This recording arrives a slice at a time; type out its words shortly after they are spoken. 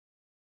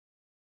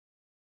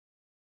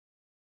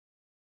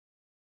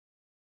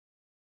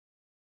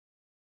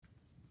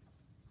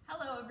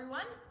Hello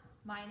everyone,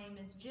 my name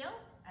is Jill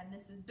and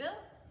this is Bill.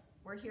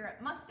 We're here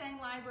at Mustang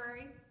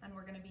Library and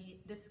we're going to be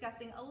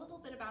discussing a little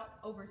bit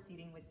about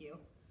overseeding with you.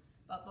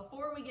 But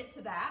before we get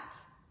to that,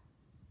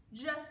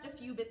 just a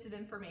few bits of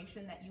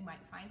information that you might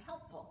find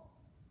helpful.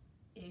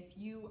 If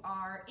you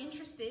are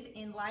interested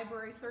in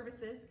library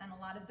services and a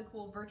lot of the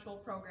cool virtual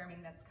programming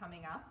that's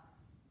coming up,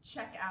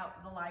 check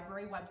out the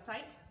library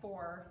website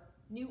for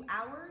new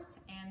hours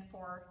and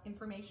for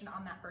information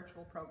on that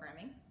virtual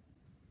programming.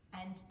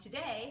 And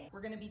today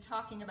we're going to be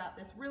talking about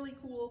this really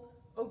cool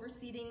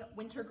overseeding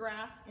winter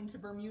grass into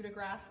Bermuda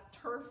grass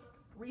turf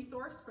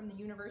resource from the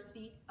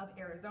University of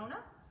Arizona.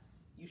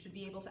 You should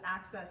be able to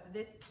access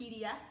this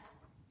PDF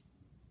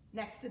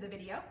next to the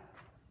video.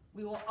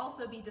 We will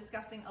also be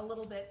discussing a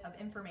little bit of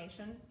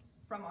information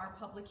from our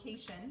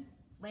publication,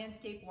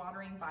 Landscape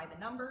Watering by the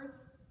Numbers,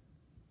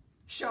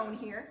 shown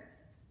here.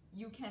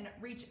 You can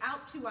reach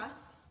out to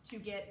us to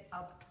get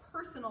a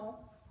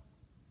personal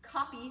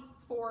copy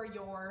for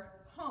your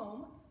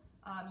home.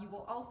 You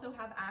will also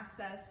have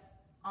access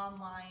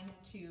online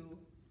to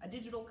a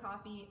digital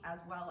copy as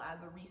well as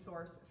a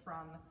resource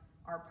from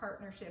our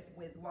partnership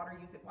with Water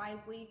Use It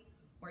Wisely,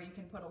 where you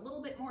can put a little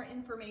bit more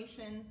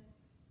information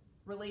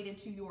related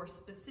to your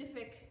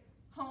specific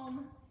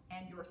home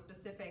and your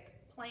specific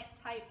plant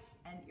types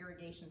and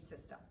irrigation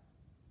system.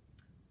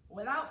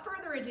 Without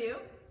further ado,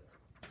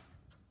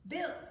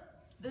 Bill,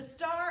 the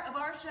star of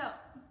our show.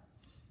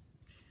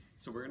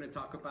 So we're going to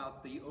talk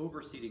about the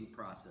overseeding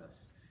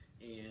process.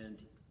 And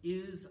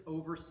is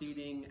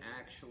overseeding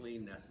actually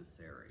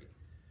necessary?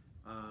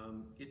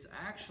 It's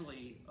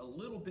actually a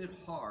little bit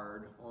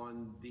hard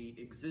on the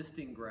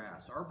existing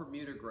grass. Our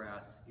Bermuda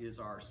grass is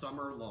our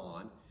summer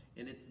lawn,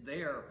 and it's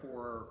there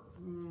for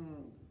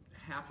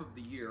half of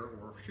the year,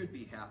 or should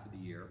be half of the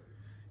year.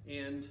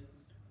 And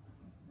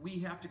we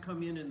have to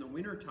come in the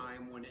winter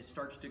time when it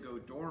starts to go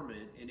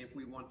dormant, and if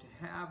we want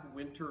to have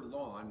winter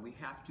lawn, we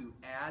have to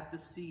add the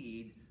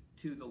seed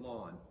to the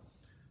lawn.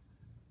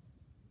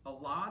 A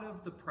lot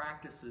of the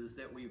practices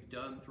that we've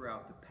done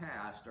throughout the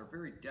past are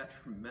very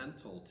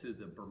detrimental to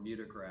the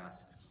Bermuda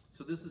grass.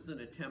 So this is an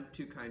attempt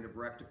to kind of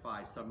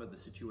rectify some of the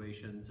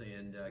situations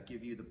and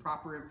give you the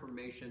proper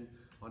information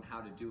on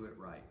how to do it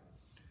right.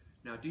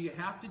 Now, do you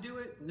have to do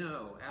it?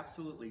 No,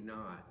 absolutely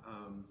not.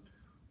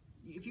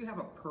 If you have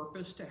a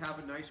purpose to have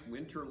a nice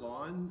winter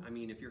lawn, I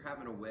mean, if you're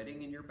having a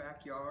wedding in your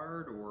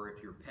backyard, or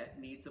if your pet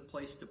needs a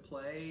place to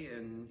play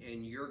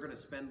and you're going to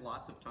spend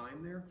lots of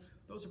time there,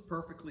 those are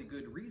perfectly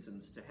good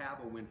reasons to have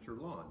a winter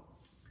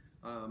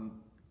lawn.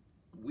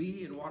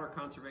 We in water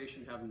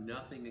conservation have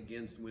nothing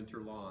against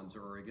winter lawns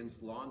or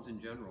against lawns in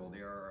general.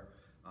 They are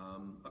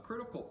a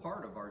critical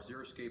part of our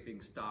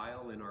xeriscaping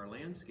style in our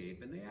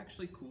landscape, and they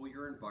actually cool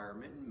your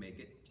environment and make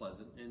it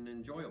pleasant and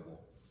enjoyable.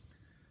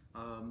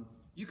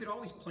 You could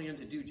always plan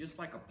to do just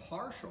like a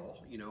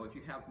partial, if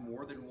you have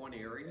more than one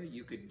area,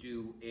 you could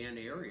do an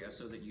area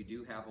so that you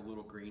do have a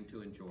little green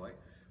to enjoy.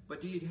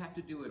 But do you have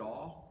to do it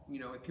all?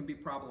 It can be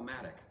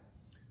problematic.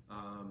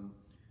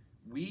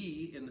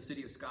 We in the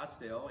City of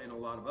Scottsdale and a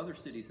lot of other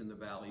cities in the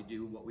valley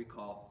do what we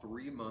call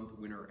 3-month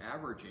winter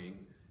averaging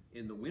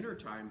in the winter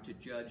time to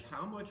judge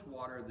how much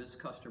water this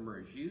customer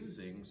is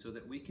using so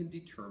that we can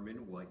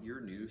determine what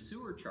your new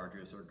sewer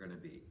charges are going to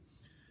be.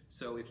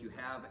 So if you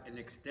have an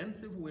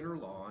extensive winter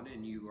lawn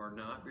and you are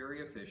not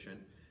very efficient,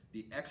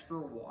 the extra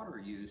water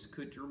use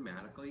could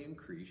dramatically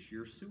increase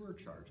your sewer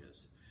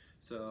charges.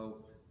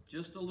 So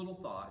just a little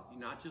thought,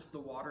 not just the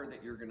money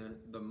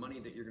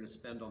that you're gonna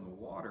spend on the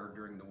water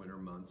during the winter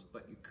months,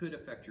 but you could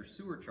affect your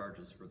sewer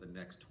charges for the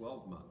next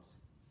 12 months.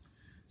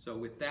 So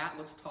with that,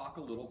 let's talk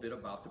a little bit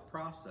about the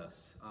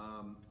process.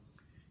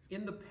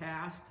 In the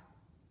past,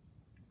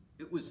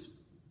 it was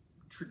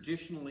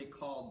traditionally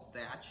called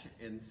thatch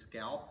and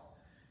scalp.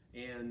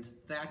 And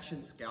thatch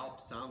and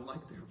scalp sound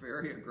like they're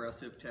very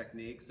aggressive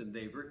techniques, and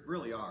they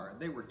really are.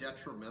 They were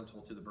detrimental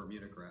to the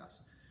Bermuda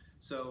grass.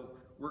 So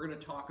we're going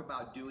to talk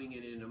about doing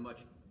it in a much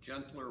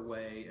gentler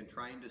way and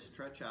trying to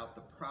stretch out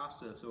the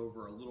process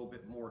over a little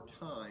bit more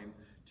time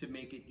to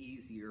make it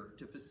easier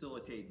to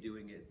facilitate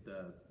doing it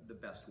the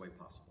best way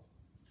possible.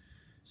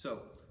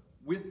 So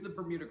with the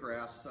Bermuda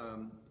grass,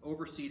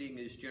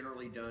 overseeding is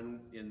generally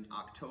done in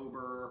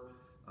October,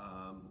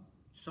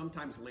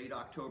 sometimes late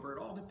October. It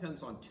all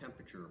depends on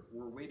temperature.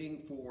 We're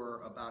waiting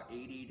for about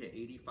 80 to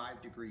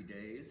 85 degree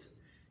days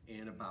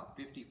and about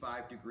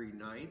 55 degree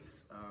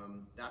nights.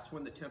 That's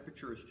when the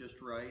temperature is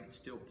just right. It's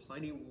still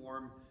plenty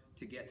warm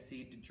to get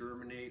seed to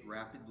germinate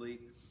rapidly,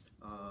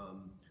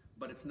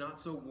 but it's not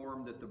so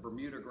warm that the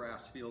Bermuda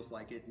grass feels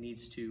like it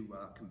needs to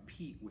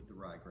compete with the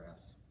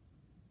ryegrass.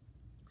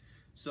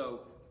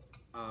 So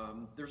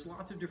there's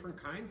lots of different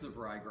kinds of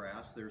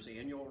ryegrass. There's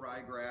annual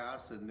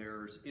ryegrass, and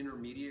there's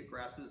intermediate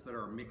grasses that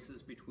are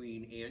mixes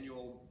between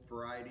annual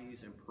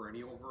varieties and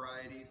perennial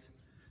varieties.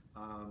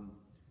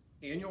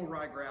 Annual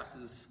ryegrass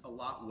is a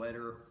lot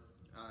wetter.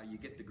 You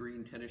get the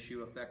green tennis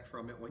shoe effect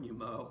from it when you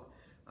mow.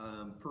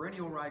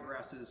 Perennial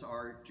ryegrasses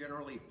are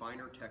generally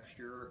finer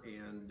texture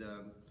and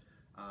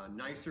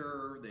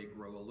nicer, they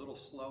grow a little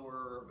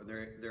slower,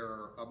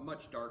 they're a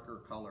much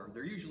darker color.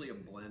 They're usually a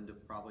blend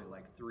of probably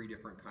like 3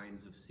 different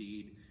kinds of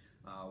seed.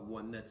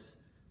 One that's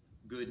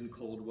good in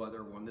cold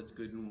weather, one that's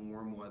good in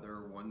warm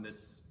weather, one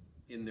that's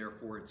in there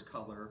for its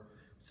color.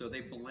 So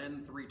they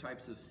blend 3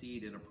 types of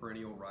seed in a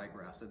perennial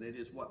ryegrass, and it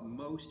is what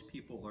most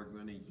people are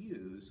going to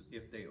use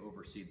if they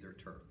overseed their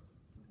turf.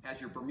 As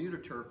your Bermuda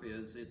turf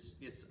is,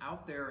 it's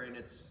out there and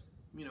it's,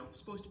 you know,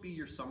 supposed to be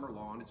your summer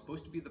lawn. It's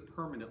supposed to be the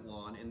permanent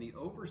lawn, and the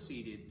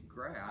overseeded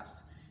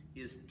grass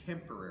is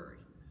temporary.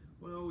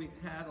 Well, we've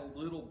had a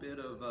little bit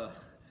of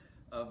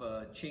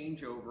a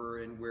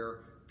changeover in where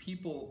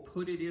people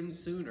put it in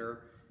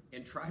sooner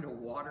and try to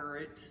water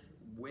it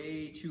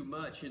way too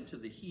much into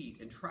the heat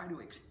and try to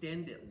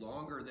extend it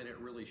longer than it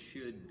really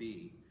should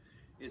be.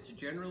 It's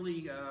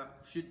generally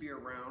should be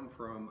around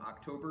from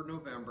October,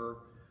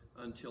 November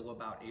until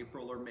about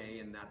April or May,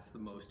 and that's the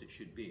most it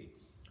should be.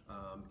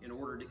 In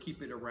order to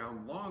keep it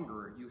around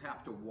longer, you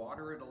have to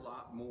water it a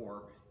lot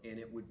more, and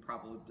it would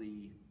probably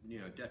be, you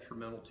know,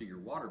 detrimental to your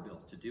water bill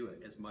to do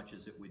it as much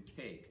as it would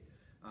take.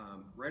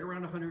 Right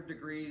around 100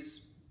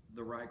 degrees,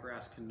 the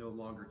ryegrass can no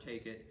longer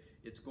take it.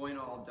 It's going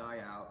to all die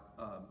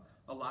out.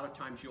 A lot of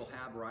times you'll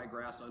have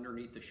ryegrass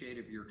underneath the shade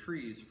of your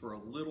trees for a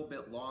little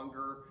bit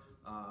longer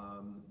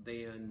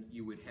than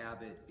you would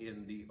have it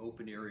in the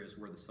open areas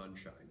where the sun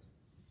shines.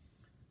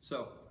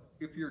 So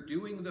if you're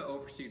doing the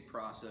overseed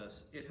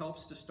process, it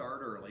helps to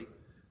start early.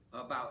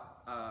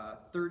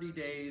 About 30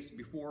 days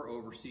before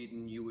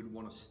overseeding, you would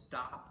want to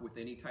stop with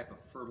any type of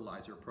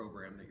fertilizer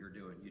program that you're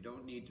doing. You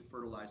don't need to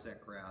fertilize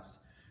that grass.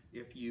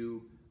 If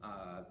you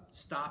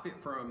stop it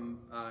from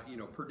you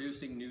know,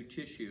 producing new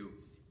tissue,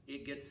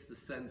 it gets the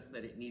sense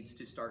that it needs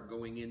to start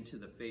going into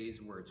the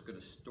phase where it's going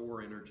to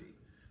store energy.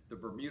 The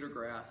Bermuda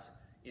grass,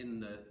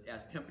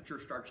 as temperature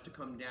starts to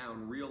come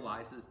down,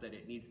 realizes that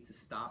it needs to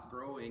stop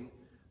growing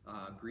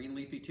green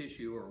leafy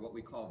tissue, or what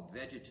we call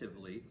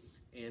vegetatively,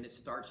 and it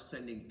starts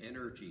sending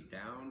energy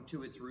down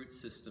to its root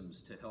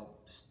systems to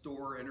help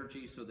store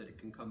energy so that it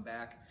can come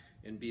back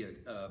and be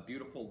a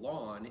beautiful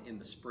lawn in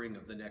the spring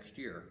of the next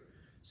year.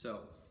 So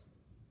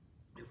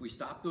if we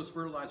stop those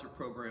fertilizer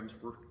programs,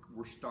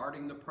 we're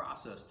starting the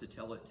process to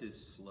tell it to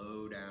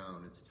slow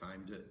down. It's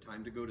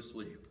time to go to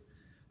sleep.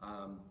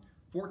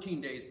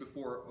 14 days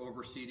before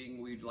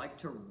overseeding, we'd like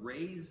to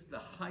raise the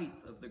height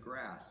of the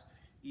grass,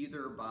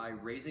 either by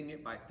raising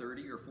it by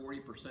 30 or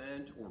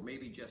 40%, or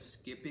maybe just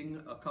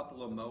skipping a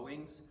couple of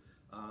mowings,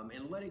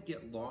 and let it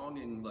get long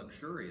and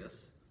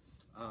luxurious.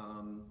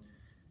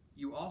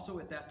 You also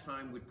at that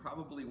time would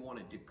probably want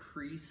to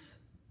decrease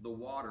the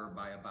water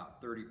by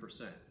about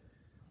 30%.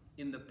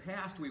 In the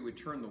past, we would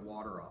turn the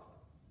water off.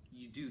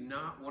 You do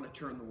not want to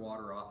turn the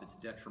water off. It's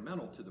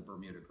detrimental to the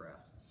Bermuda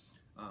grass.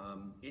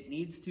 It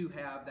needs to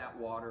have that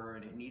water,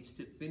 and it needs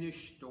to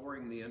finish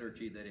storing the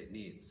energy that it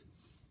needs.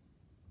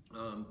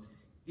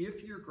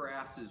 If your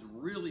grass is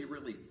really,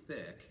 really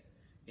thick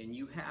and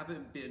you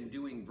haven't been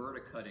doing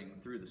verticutting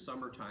through the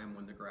summertime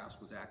when the grass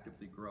was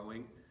actively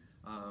growing,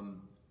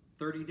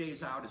 30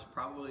 days out is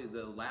probably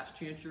the last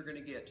chance you're going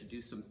to get to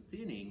do some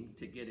thinning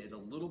to get it a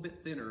little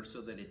bit thinner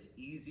so that it's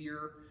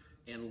easier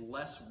and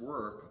less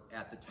work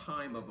at the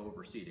time of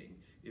overseeding.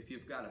 If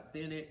you've got to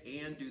thin it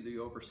and do the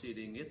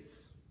overseeding,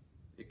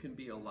 it can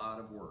be a lot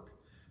of work.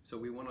 So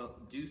we want to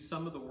do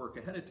some of the work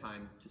ahead of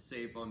time to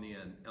save on the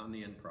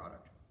end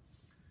product.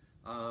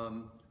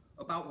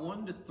 About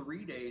 1 to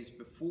 3 days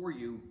before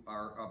you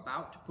are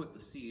about to put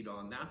the seed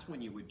on, that's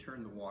when you would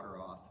turn the water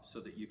off so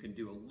that you can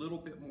do a little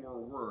bit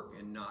more work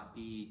and not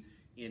be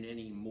in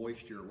any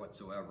moisture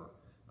whatsoever.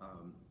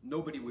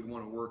 Nobody would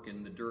want to work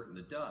in the dirt and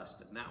the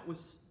dust, and that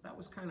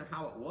was kind of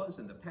how it was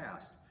in the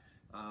past.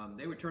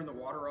 They would turn the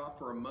water off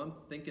for a month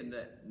thinking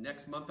that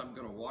next month I'm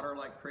going to water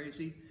like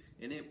crazy,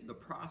 and the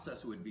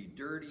process would be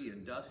dirty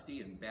and dusty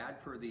and bad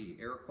for the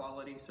air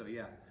quality. So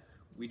yeah,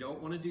 we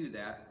don't want to do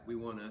that. We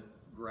want to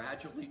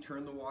gradually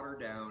turn the water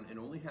down and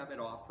only have it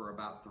off for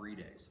about 3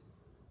 days.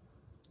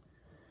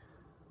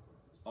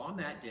 On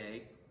that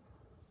day,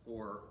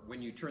 or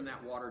when you turn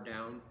that water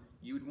down,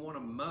 you would want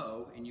to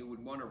mow, and you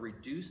would want to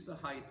reduce the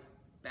height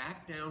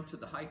back down to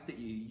the height that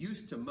you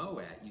used to mow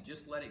at. You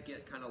just let it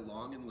get kind of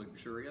long and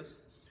luxurious.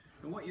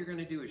 And what you're going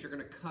to do is you're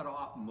going to cut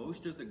off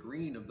most of the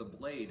green of the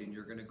blade, and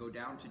you're going to go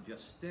down to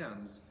just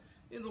stems.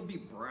 It'll be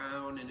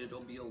brown, and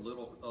it'll be a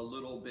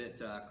little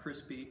bit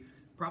crispy.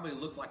 Probably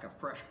look like a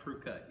fresh crew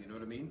cut, you know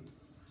what I mean?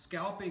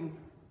 Scalping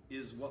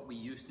is what we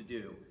used to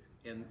do,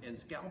 and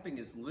scalping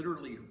is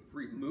literally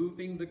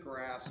removing the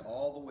grass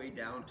all the way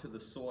down to the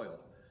soil.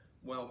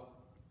 Well,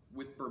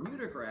 with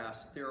Bermuda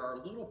grass, there are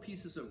little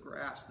pieces of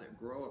grass that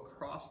grow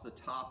across the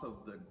top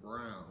of the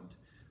ground.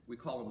 We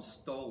call them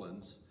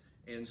stolons,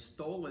 and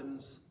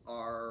stolons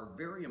are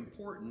very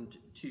important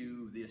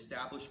to the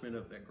establishment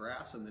of the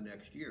grass in the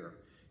next year.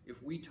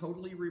 If we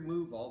totally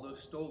remove all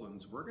those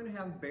stolons, we're going to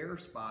have bare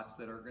spots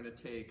that are going to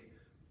take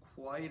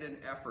quite an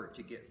effort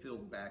to get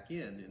filled back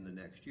in the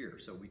next year.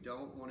 So we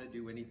don't want to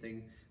do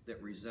anything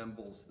that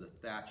resembles the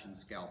thatch and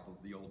scalp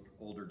of the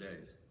older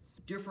days.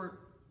 Different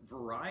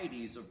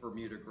varieties of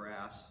Bermuda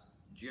grass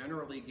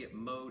generally get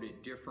mowed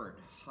at different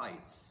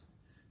heights.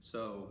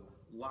 So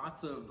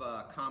lots of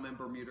common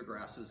Bermuda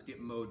grasses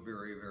get mowed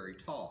very, very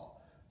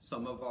tall.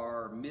 Some of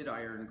our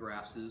mid-iron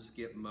grasses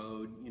get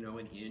mowed, you know,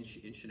 an inch,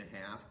 inch and a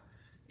half.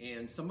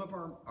 And some of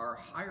our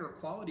higher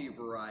quality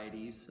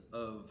varieties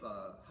of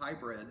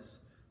hybrids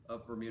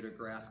of Bermuda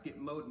grass get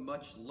mowed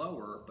much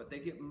lower, but they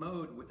get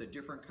mowed with a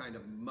different kind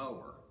of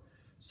mower.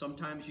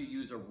 Sometimes you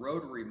use a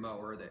rotary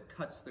mower that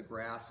cuts the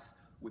grass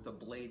with a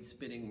blade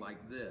spinning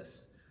like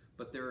this.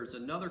 But there's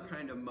another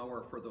kind of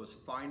mower for those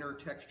finer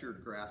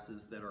textured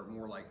grasses that are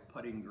more like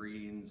putting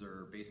greens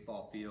or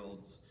baseball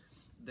fields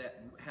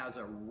that has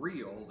a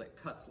reel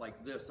that cuts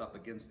like this up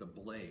against the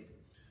blade.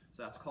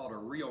 So that's called a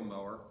reel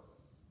mower.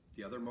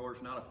 The other mower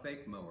is not a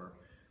fake mower,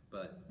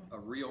 but a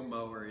reel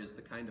mower is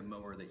the kind of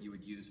mower that you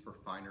would use for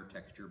finer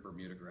texture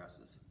Bermuda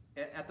grasses.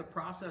 At the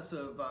process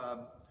of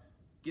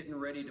getting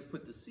ready to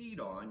put the seed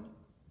on,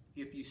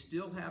 if you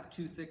still have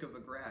too thick of a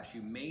grass,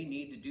 you may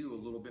need to do a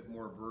little bit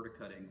more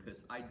verticutting,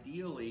 because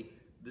ideally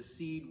the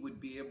seed would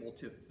be able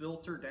to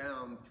filter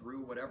down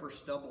through whatever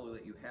stubble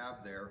that you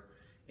have there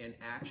and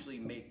actually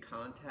make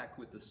contact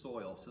with the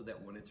soil, so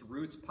that when its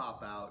roots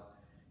pop out,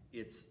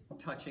 it's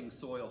touching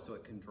soil so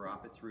it can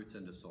drop its roots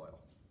into soil.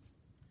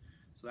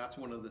 So that's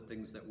one of the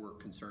things that we're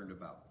concerned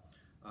about.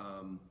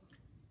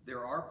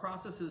 There are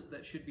processes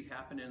that should be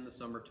happening in the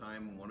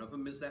summertime. One of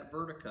them is that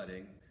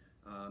verticutting.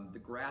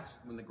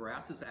 When the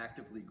grass is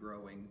actively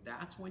growing,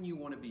 that's when you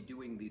want to be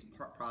doing these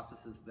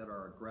processes that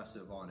are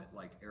aggressive on it,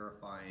 like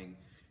aerifying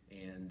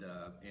and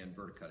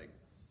verticutting,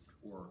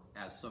 or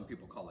as some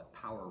people call it,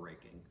 power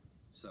raking.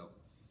 So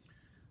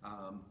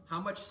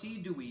how much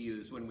seed do we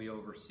use when we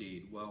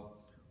overseed? Well,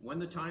 when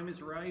the time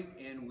is right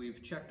and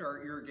we've checked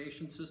our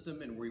irrigation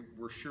system and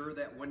we're sure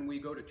that when we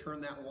go to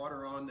turn that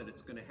water on that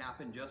it's going to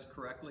happen just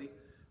correctly.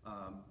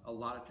 A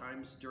lot of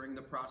times during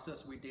the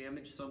process we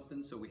damage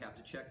something, so we have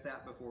to check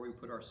that before we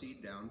put our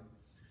seed down.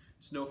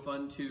 It's no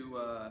fun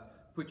to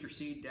put your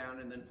seed down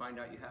and then find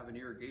out you have an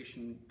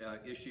irrigation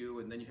issue,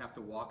 and then you have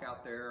to walk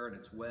out there and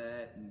it's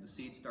wet and the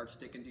seed starts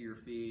sticking to your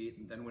feet,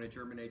 and then when it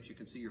germinates you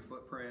can see your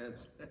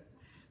footprints.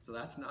 So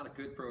that's not a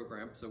good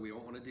program, so we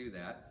don't want to do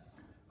that.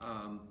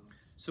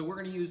 So we're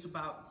going to use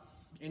about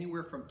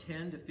anywhere from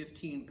 10 to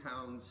 15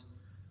 pounds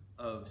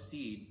of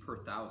seed per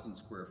 1,000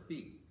 square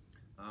feet.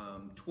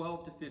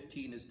 12 to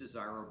 15 is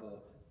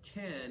desirable.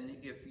 10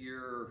 if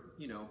you're,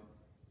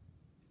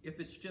 if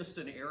it's just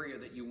an area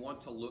that you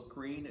want to look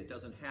green, it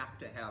doesn't have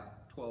to have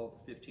 12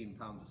 to 15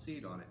 pounds of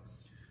seed on it.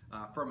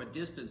 From a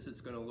distance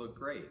it's going to look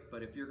great,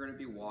 but if you're going to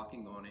be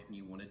walking on it and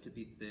you want it to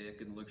be thick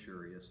and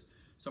luxurious,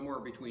 somewhere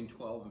between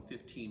 12 and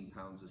 15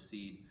 pounds of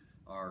seed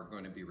are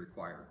going to be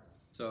required.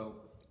 So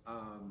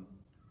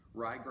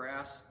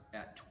ryegrass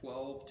at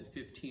 12 to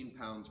 15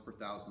 pounds per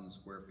 1,000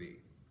 square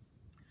feet.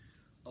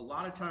 A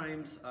lot of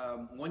times,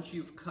 once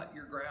you've cut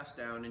your grass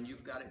down and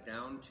you've got it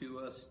down to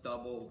a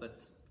stubble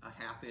that's a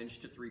 1/2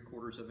 inch to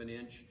 3/4 of an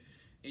inch,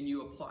 and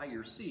you apply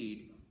your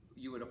seed,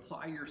 you would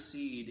apply your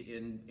seed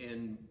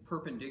in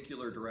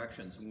perpendicular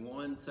directions.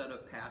 One set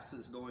of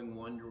passes going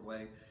one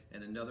way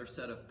and another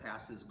set of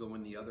passes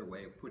going the other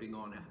way, putting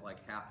on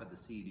like half of the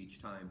seed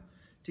each time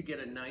to get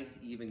a nice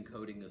even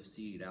coating of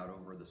seed out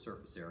over the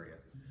surface area.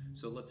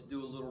 So let's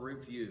do a little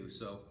review.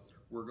 So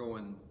we're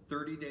going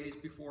 30 days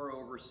before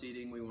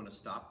overseeding. We want to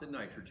stop the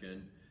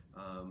nitrogen.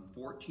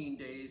 14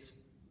 days,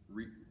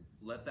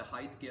 let the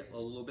height get a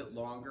little bit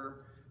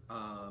longer,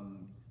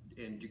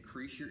 and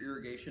decrease your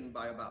irrigation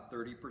by about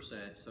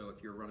 30%. So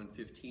if you're running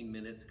 15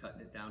 minutes,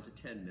 cutting it down to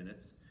 10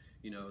 minutes,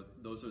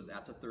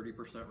 that's a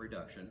 30%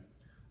 reduction.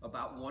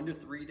 About 1 to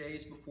 3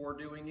 days before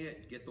doing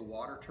it, get the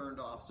water turned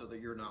off so that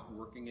you're not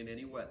working in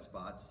any wet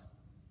spots.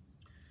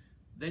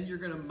 Then you're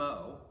going to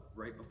mow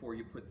right before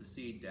you put the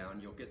seed down.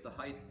 You'll get the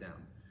height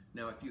down.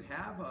 Now if you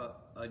have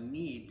a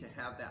need to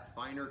have that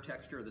finer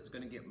texture that's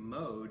going to get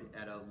mowed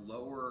at a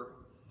lower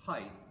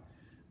height,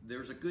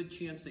 there's a good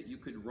chance that you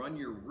could run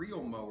your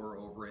reel mower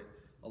over it.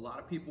 A lot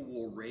of people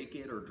will rake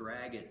it or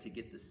drag it to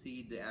get the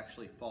seed to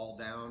actually fall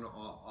down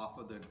off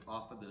of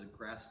the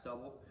grass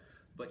stubble.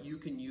 But you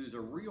can use a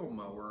reel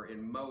mower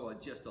and mow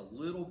just a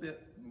little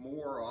bit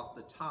more off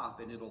the top,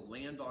 and it'll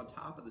land on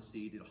top of the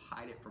seed. It'll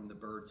hide it from the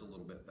birds a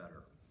little bit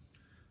better.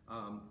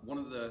 One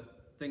of the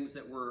things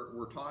that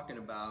we're talking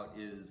about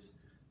is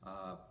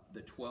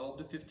the 12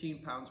 to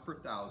 15 pounds per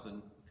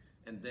 1,000,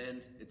 and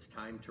then it's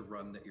time to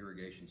run the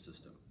irrigation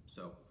system.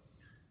 So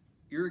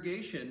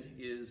irrigation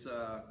is,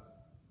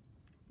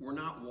 we're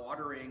not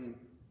watering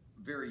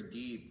very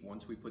deep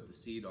once we put the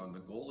seed on. The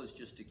goal is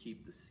just to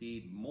keep the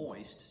seed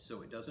moist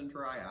so it doesn't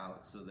dry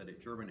out, so that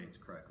it germinates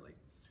correctly.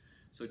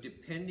 So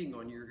depending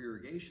on your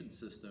irrigation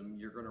system,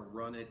 you're going to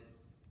run it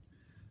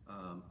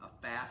a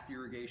fast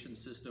irrigation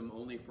system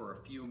only for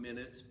a few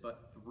minutes,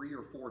 but 3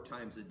 or 4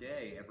 times a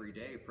day, every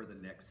day for the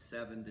next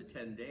 7 to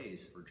 10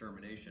 days for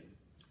germination.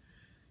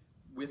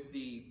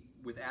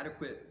 With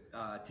adequate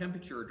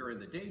temperature during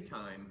the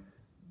daytime,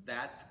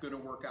 that's going to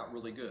work out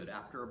really good.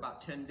 After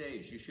about 10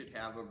 days, you should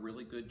have a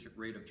really good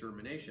rate of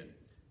germination.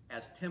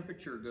 As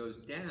temperature goes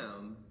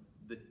down,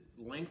 the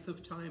length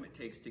of time it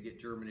takes to get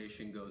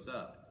germination goes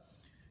up.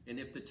 And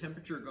if the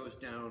temperature goes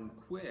down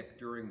quick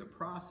during the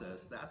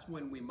process, that's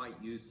when we might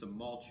use some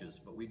mulches,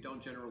 but we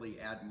don't generally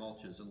add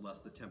mulches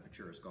unless the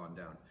temperature has gone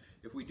down.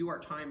 If we do our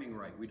timing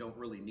right, we don't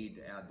really need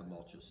to add the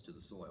mulches to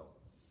the soil.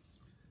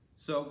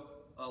 So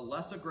a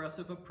less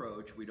aggressive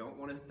approach, we don't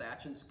want to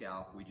thatch and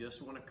scalp, we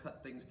just want to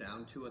cut things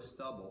down to a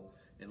stubble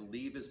and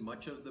leave as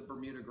much of the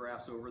Bermuda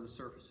grass over the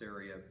surface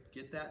area.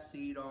 Get that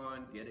seed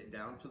on, get it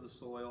down to the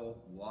soil,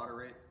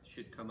 water it,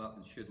 should come up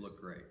and should look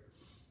great.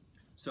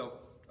 So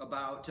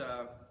about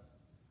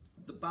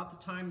the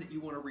time that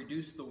you want to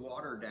reduce the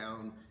water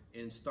down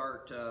and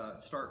start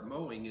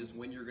mowing is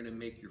when you're going to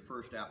make your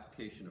first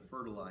application of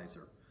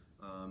fertilizer.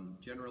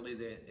 Generally,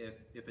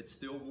 if it's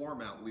still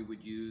warm out, we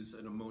would use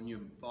an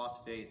ammonium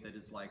phosphate that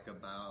is like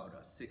about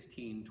a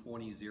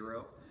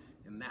 16-20-0,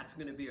 and that's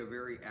going to be a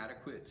very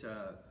adequate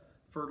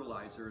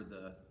fertilizer.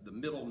 The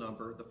middle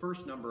number, the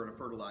first number in a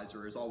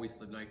fertilizer is always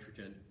the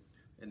nitrogen,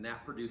 and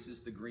that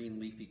produces the green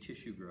leafy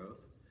tissue growth.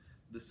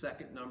 The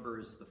second number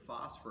is the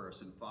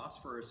phosphorus, and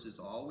phosphorus is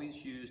always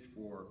used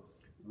for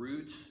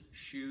roots,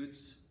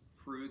 shoots,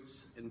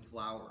 fruits, and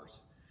flowers.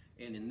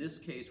 And in this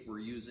case, we're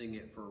using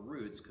it for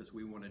roots because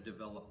we want to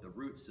develop the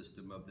root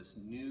system of this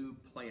new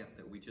plant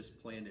that we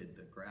just planted,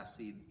 the grass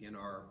seed in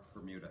our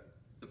Bermuda.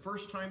 The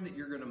first time that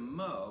you're going to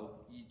mow,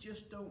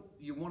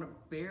 you want to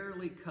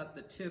barely cut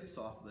the tips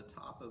off the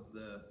top of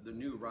the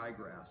new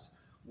ryegrass.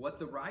 What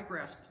the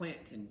ryegrass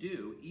plant can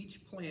do,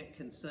 each plant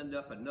can send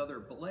up another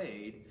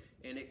blade,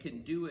 and it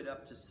can do it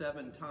up to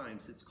 7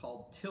 times. It's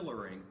called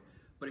tillering.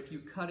 But if you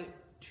cut it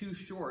too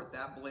short,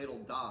 that blade will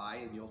die,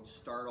 and you'll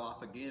start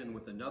off again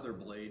with another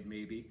blade,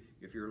 maybe,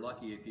 if you're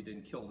lucky, if you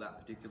didn't kill that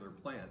particular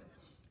plant.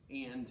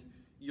 And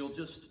you'll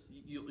just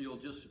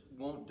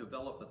won't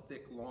develop a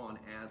thick lawn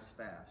as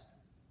fast.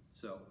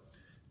 So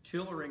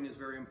tillering is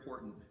very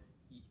important.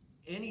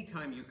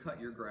 Anytime you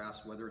cut your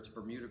grass, whether it's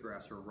Bermuda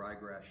grass or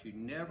ryegrass, you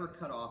never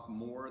cut off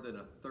more than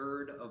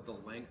 1/3 of the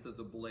length of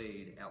the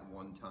blade at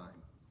one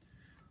time.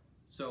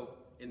 So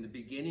in the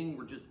beginning,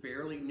 we're just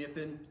barely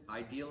nipping,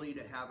 ideally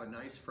to have a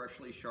nice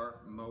freshly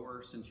sharp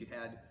mower, since you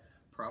had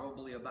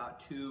probably about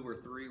 2 or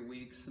 3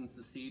 weeks since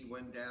the seed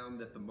went down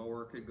that the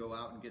mower could go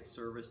out and get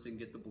serviced and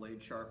get the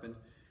blade sharpened.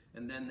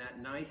 And then that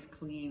nice,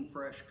 clean,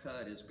 fresh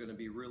cut is going to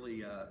be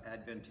really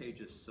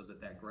advantageous so that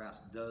that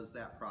grass does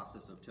that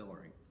process of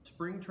tillering.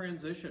 Spring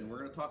transition, we're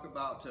going to talk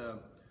about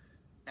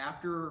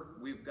after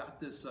we've got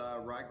this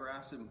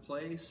ryegrass in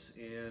place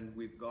and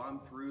we've gone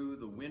through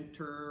the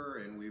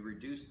winter and we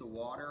reduce the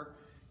water,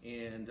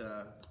 and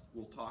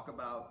we'll talk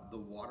about the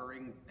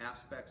watering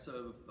aspects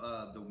of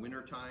the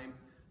winter time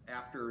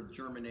after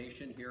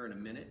germination here in a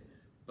minute.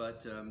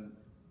 But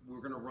we're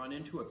going to run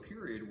into a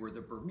period where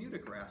the Bermuda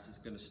grass is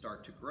going to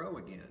start to grow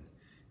again,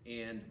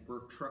 and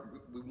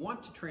we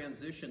want to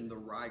transition the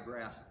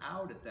ryegrass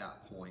out at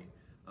that point.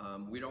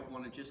 We don't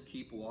want to just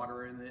keep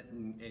watering it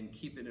and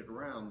keeping it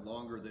around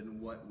longer than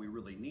what we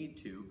really need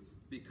to,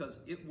 because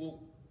it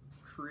will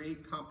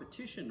create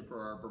competition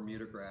for our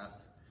Bermuda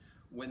grass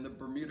when the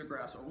Bermuda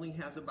grass only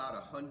has about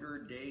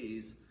 100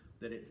 days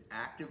that it's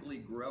actively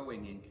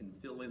growing and can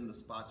fill in the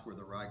spots where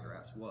the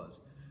ryegrass was.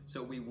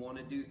 So we want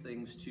to do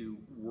things to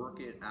work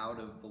it out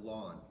of the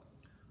lawn.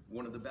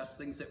 One of the best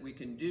things that we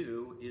can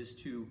do is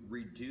to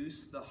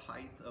reduce the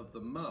height of the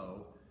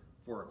mow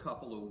for a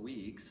couple of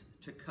weeks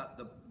to cut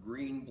the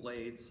green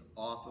blades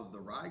off of the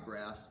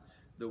ryegrass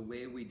the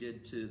way we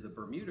did to the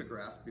Bermuda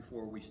grass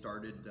before we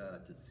started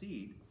to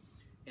seed.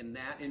 And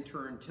that in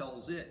turn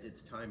tells it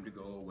it's time to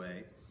go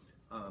away.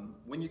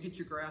 When you get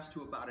your grass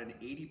to about an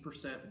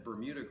 80%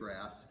 Bermuda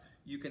grass,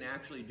 you can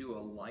actually do a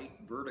light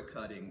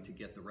verticutting to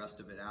get the rest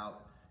of it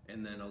out,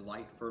 and then a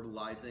light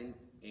fertilizing,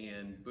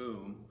 and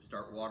boom,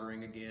 start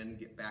watering again,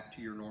 get back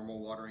to your normal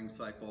watering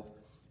cycle,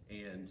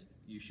 and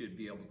you should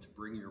be able to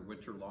bring your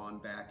winter lawn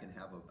back and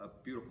have a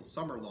beautiful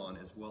summer lawn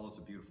as well as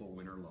a beautiful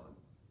winter lawn.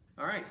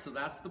 All right, so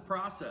that's the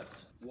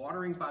process.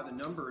 Watering by the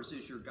numbers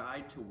is your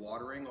guide to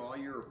watering all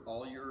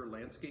your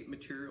landscape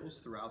materials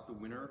throughout the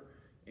winter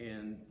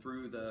and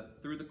through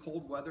the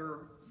cold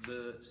weather.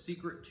 The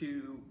secret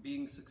to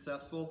being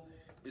successful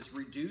is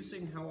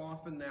reducing how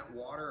often that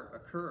water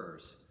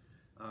occurs.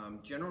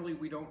 Generally,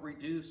 we don't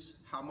reduce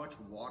how much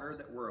water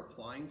that we're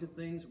applying to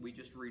things, we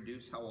just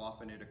reduce how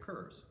often it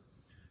occurs.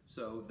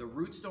 So the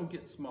roots don't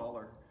get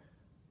smaller.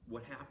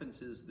 What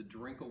happens is the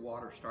drink of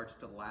water starts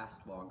to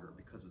last longer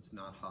because it's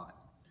not hot.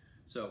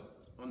 So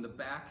on the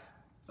back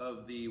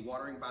of the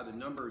watering by the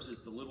numbers is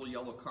the little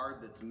yellow card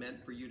that's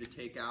meant for you to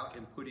take out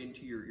and put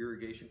into your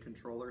irrigation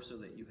controller so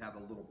that you have a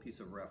little piece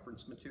of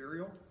reference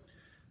material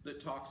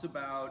that talks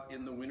about,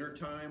 in the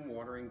wintertime,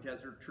 watering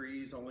desert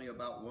trees only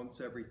about once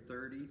every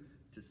 30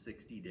 to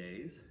 60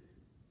 days.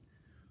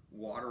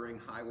 Watering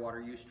high water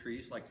use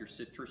trees like your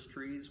citrus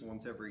trees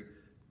once every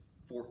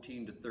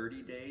 14 to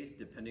 30 days,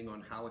 depending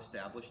on how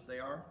established they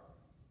are.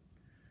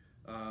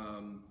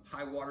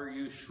 High water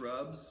use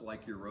shrubs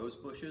like your rose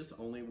bushes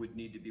only would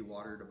need to be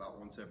watered about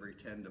once every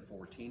 10 to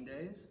 14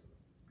 days.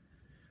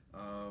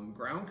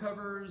 Ground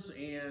covers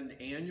and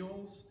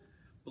annuals,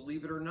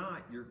 Believe it or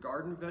not, your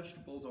garden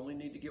vegetables only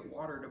need to get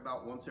watered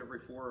about once every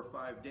 4 or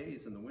 5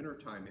 days in the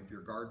wintertime. If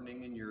you're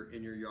gardening in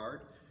your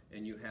yard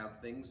and you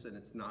have things and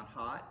it's not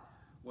hot,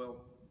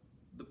 well,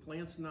 the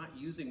plant's not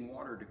using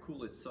water to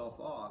cool itself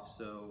off,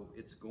 so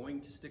it's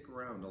going to stick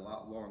around a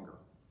lot longer.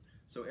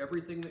 So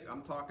everything that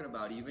I'm talking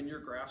about, even your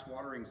grass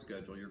watering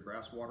schedule,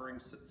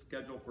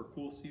 schedule for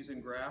cool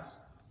season grass,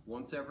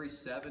 once every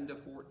 7 to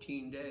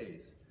 14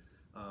 days.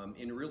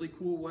 In really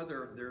cool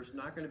weather, there's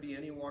not going to be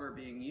any water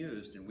being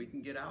used, and we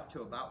can get out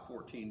to about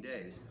 14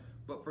 days.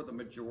 But for the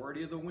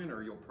majority of the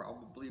winter, you'll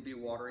probably be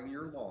watering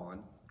your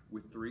lawn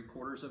with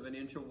 3/4 of an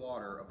inch of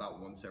water about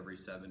once every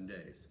 7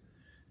 days.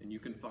 And you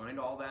can find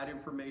all that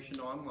information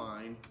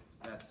online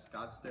at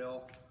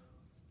Scottsdale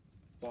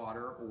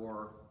Water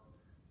or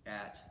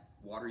at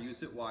Water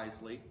Use It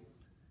Wisely,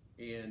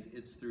 and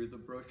it's through the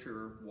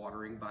brochure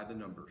Watering by the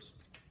Numbers.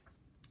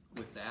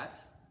 With that,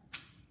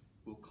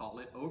 we'll call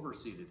it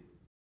overseeded.